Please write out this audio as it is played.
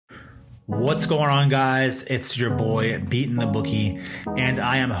What's going on, guys? It's your boy, Beatin The Bookie, and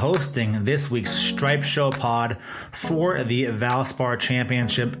I am hosting this week's Stripe Show pod for the Valspar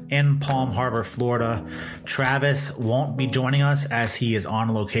Championship in Palm Harbor, Florida. Travis won't be joining us as he is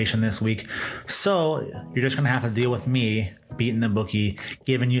on location this week, so you're just going to have to deal with me, Beatin The Bookie,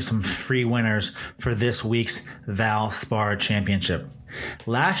 giving you some free winners for this week's Valspar Championship.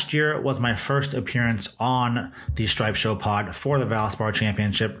 Last year was my first appearance on the Stripe Show pod for the Valspar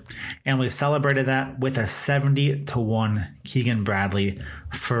Championship, and we celebrated that with a 70-1 Keegan Bradley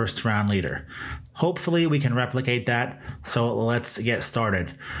first round leader. Hopefully we can replicate that, so let's get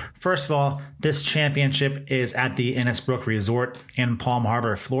started. First of all, this championship is at the Innisbrook Resort in Palm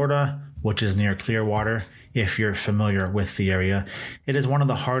Harbor, Florida, which is near Clearwater, if you're familiar with the area. It is one of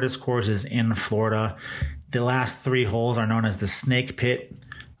the hardest courses in Florida. The last three holes are known as the Snake Pit.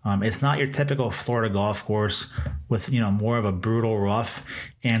 It's not your typical Florida golf course with, more of a brutal rough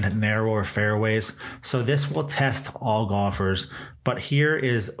and narrower fairways. So this will test all golfers. But here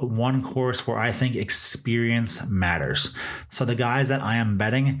is one course where I think experience matters. So the guys that I am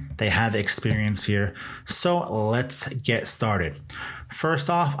betting, they have experience here. So let's get started. First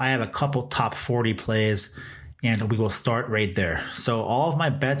off, I have a couple top 40 plays, and we will start right there. So all of my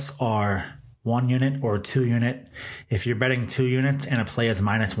bets are 1 unit or 2 unit. If you're betting 2 units and a play is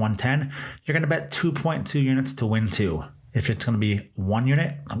minus 110, you're going to bet 2.2 units to win 2. If it's going to be 1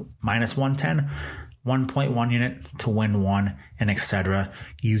 unit, minus 110, 1.1 unit to win 1, and etc.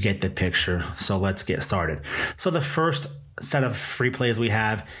 You get the picture. So let's get started. So the first set of free plays we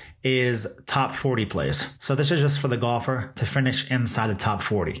have is top 40 plays. So this is just for the golfer to finish inside the top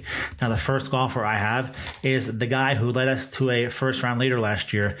 40. Now the first golfer I have is the guy who led us to a first round leader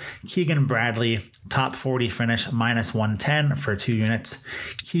last year, Keegan Bradley, top 40 finish, minus 110 for 2 units.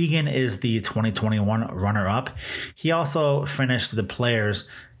 Keegan is the 2021 runner up. He also finished the Players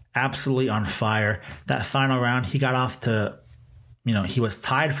absolutely on fire. That final round, he got off to, he was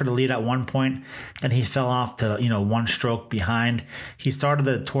tied for the lead at one point, then he fell off to, 1 stroke behind. He started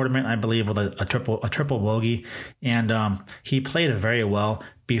the tournament, I believe, with a triple bogey, and he played very well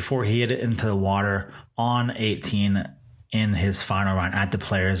before he hit it into the water on 18 in his final round at the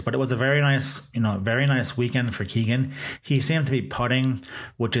Players. But it was a very nice weekend for Keegan. He seemed to be putting,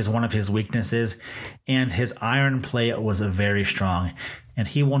 which is one of his weaknesses, and his iron play was very strong, and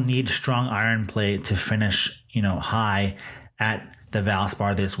he will need strong iron play to finish, high at the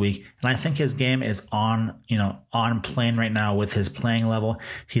Valspar this week. And I think his game is on plane right now with his playing level.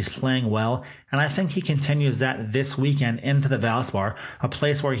 He's playing well. And I think he continues that this weekend into the Valspar, a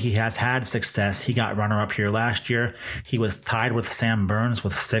place where he has had success. He got runner up here last year. He was tied with Sam Burns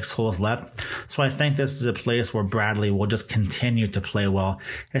with 6 holes left. So I think this is a place where Bradley will just continue to play well,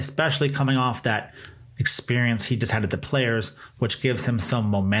 especially coming off that experience he just had at the Players, which gives him some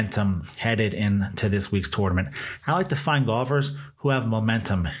momentum headed into this week's tournament. I like to find golfers who have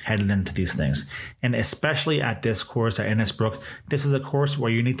momentum headed into these things. And especially at this course at Innisbrook, this is a course where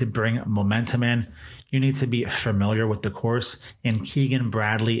you need to bring momentum in. You need to be familiar with the course, and Keegan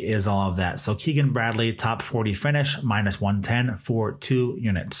Bradley is all of that. So Keegan Bradley, top 40 finish, minus 110 for 2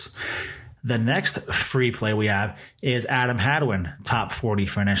 units. The next free play we have is Adam Hadwin, top 40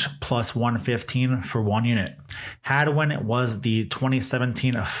 finish, plus 115 for 1 unit. Hadwin was the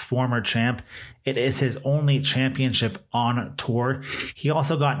 2017 former champ. It is his only championship on tour. He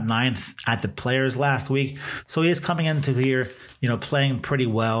also got 9th at the Players last week. So he is coming into here, playing pretty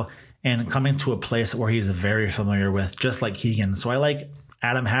well and coming to a place where he's very familiar with, just like Keegan. So I like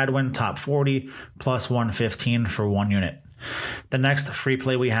Adam Hadwin, top 40, plus 115 for 1 unit. The next free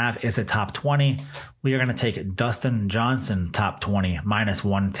play we have is a top 20. We are going to take Dustin Johnson, top 20, minus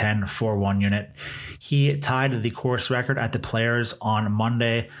 110 for 1 unit. He tied the course record at the Players on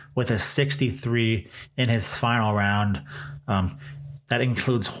Monday with a 63 in his final round. That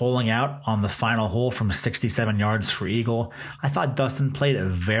includes holing out on the final hole from 67 yards for eagle. I thought Dustin played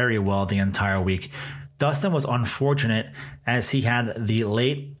very well the entire week. Dustin was unfortunate as he had the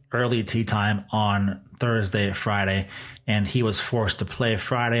early tee time on Thursday, Friday, and he was forced to play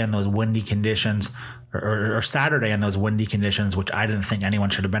Friday in those windy conditions, or Saturday in those windy conditions, which I didn't think anyone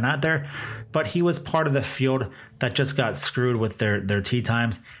should have been out there. But he was part of the field that just got screwed with their tee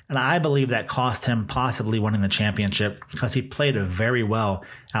times, and I believe that cost him possibly winning the championship because he played very well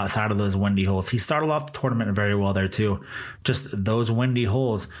outside of those windy holes. He started off the tournament very well there too. Just those windy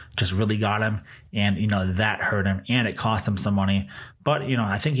holes just really got him, and that hurt him, and it cost him some money. But,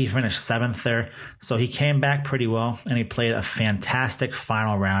 I think he finished 7th there. So he came back pretty well, and he played a fantastic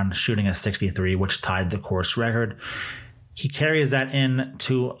final round, shooting a 63, which tied the course record. He carries that in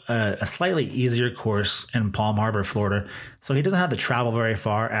to a slightly easier course in Palm Harbor, Florida. So he doesn't have to travel very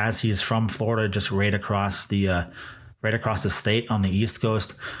far, as he's from Florida, just right across the state on the East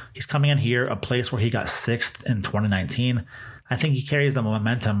Coast. He's coming in here, a place where he got 6th in 2019. I think he carries the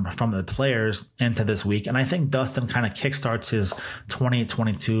momentum from the players into this week, and I think Dustin kind of kickstarts his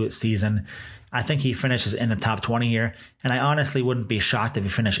 2022 season. I think he finishes in the top 20 here, and I honestly wouldn't be shocked if he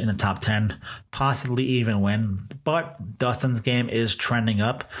finished in the top 10, possibly even win. But Dustin's game is trending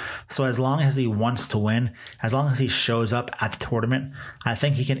up, so as long as he wants to win, as long as he shows up at the tournament, I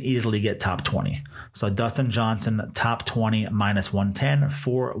think he can easily get top 20. So Dustin Johnson, top 20, minus 110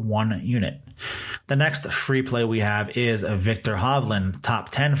 for 1 unit. The next free play we have is a Viktor Hovland, top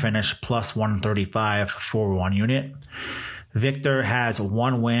 10 finish, plus 135 for 1 unit. Viktor has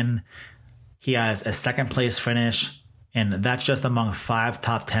 1 win. He has a 2nd place finish, and that's just among 5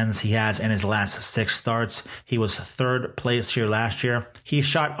 top 10s he has in his last 6 starts. He was 3rd place here last year. He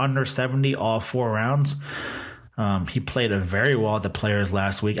shot under 70 all 4 rounds. He played very well at the Players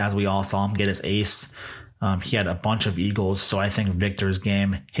last week, as we all saw him get his ace. He had a bunch of eagles, so I think Viktor's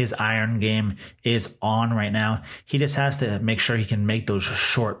game, his iron game, is on right now. He just has to make sure he can make those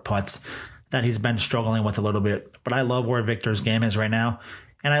short putts that he's been struggling with a little bit. But I love where Viktor's game is right now.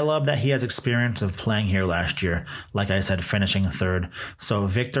 And I love that he has experience of playing here last year, like I said, finishing 3rd. So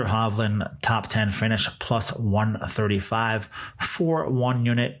Viktor Hovland, top 10 finish, plus 135 for 1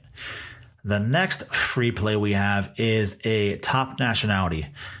 unit. The next free play we have is a top nationality.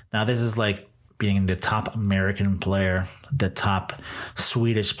 Now, this is like being the top American player, the top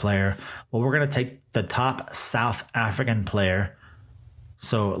Swedish player. Well, we're going to take the top South African player.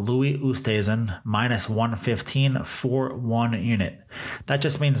 So Louis Oosthuizen, minus 115 for 1 unit. That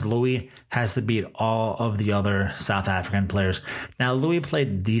just means Louis has to beat all of the other South African players. Now, Louis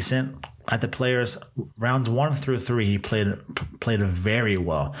played decent at the Players. Rounds 1 through 3, he played very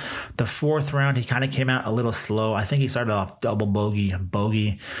well. The 4th round, he kind of came out a little slow. I think he started off double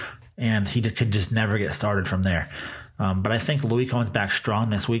bogey, and he could just never get started from there. But I think Louis comes back strong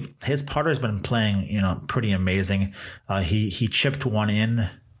this week. His putter's been playing, pretty amazing. He chipped 1 in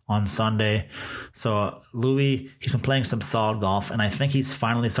on Sunday. So Louis, he's been playing some solid golf, and I think he's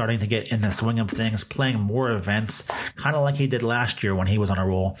finally starting to get in the swing of things, playing more events, kind of like he did last year when he was on a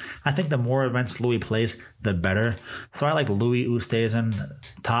roll. I think the more events Louis plays, the better. So I like Louis Oosthuizen,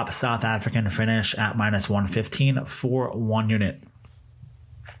 top South African finish at minus 115 for 1 unit.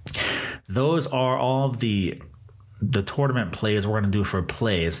 Those are all the tournament plays we're going to do for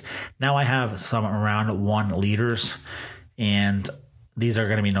plays. Now I have some round 1 leaders, and these are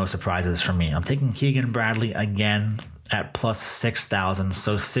going to be no surprises for me. I'm taking Keegan Bradley again at plus 6,000,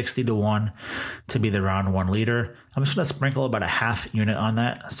 so 60 to 1 to be the round 1 leader. I'm just going to sprinkle about a half unit on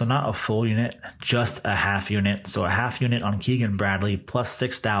that. So not a full unit, just a half unit. So a half unit on Keegan Bradley plus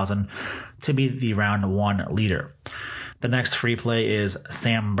 6,000 to be the round 1 leader. The next free play is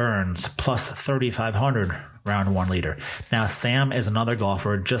Sam Burns plus 3,500 round 1 leader. Now, Sam is another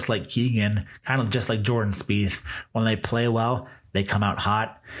golfer just like Keegan, kind of just like Jordan Spieth. When they play well, they come out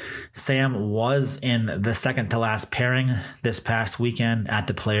hot. Sam was in the second to last pairing this past weekend at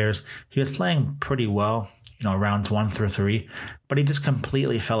the Players. He was playing pretty well, rounds 1 through 3, but he just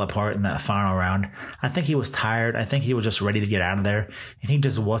completely fell apart in that final round. I think he was tired. I think he was just ready to get out of there, and he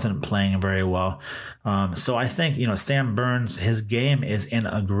just wasn't playing very well. So I think, Sam Burns, his game is in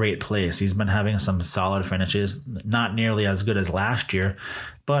a great place. He's been having some solid finishes, not nearly as good as last year,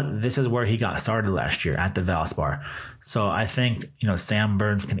 but this is where he got started last year at the Valspar. So I think, Sam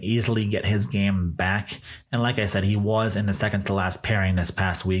Burns can easily get his game back. And like I said, he was in the second to last pairing this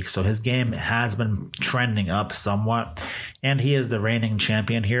past week. So his game has been trending up somewhat. And he is the reigning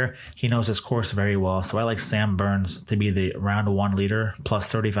champion here. He knows his course very well. So I like Sam Burns to be the round 1 leader plus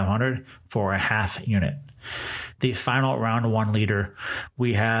 3,500 for a half unit. The final round 1 leader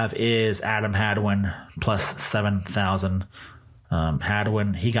we have is Adam Hadwin plus 7,000.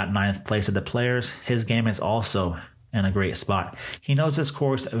 Hadwin, he got 9th place at the Players. His game is also in a great spot. He knows his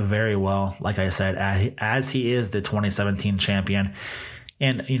course very well, like I said, as he is the 2017 champion.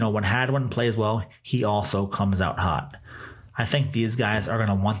 And, when Hadwin plays well, he also comes out hot. I think these guys are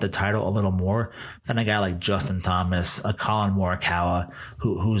going to want the title a little more than a guy like Justin Thomas, a Colin Morikawa,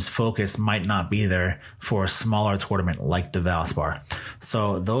 whose focus might not be there for a smaller tournament like the Valspar.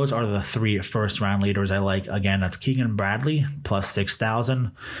 So those are the 3 first round leaders I like. Again, that's Keegan Bradley plus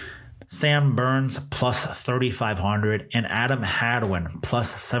 6,000. Sam Burns plus 3,500 and Adam Hadwin plus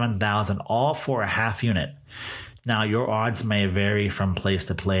 7,000, all for a half unit. Now, your odds may vary from place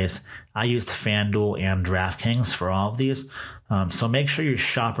to place. I used FanDuel and DraftKings for all of these. So make sure you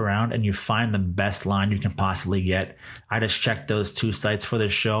shop around and you find the best line you can possibly get. I just checked those 2 sites for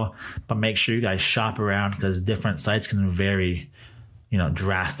this show, but make sure you guys shop around because different sites can vary,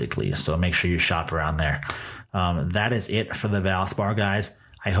 drastically. So make sure you shop around there. That is it for the Valspar, guys.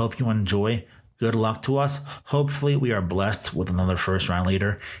 I hope you enjoy. Good luck to us. Hopefully we are blessed with another first round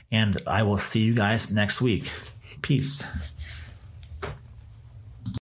leader, and I will see you guys next week. Peace.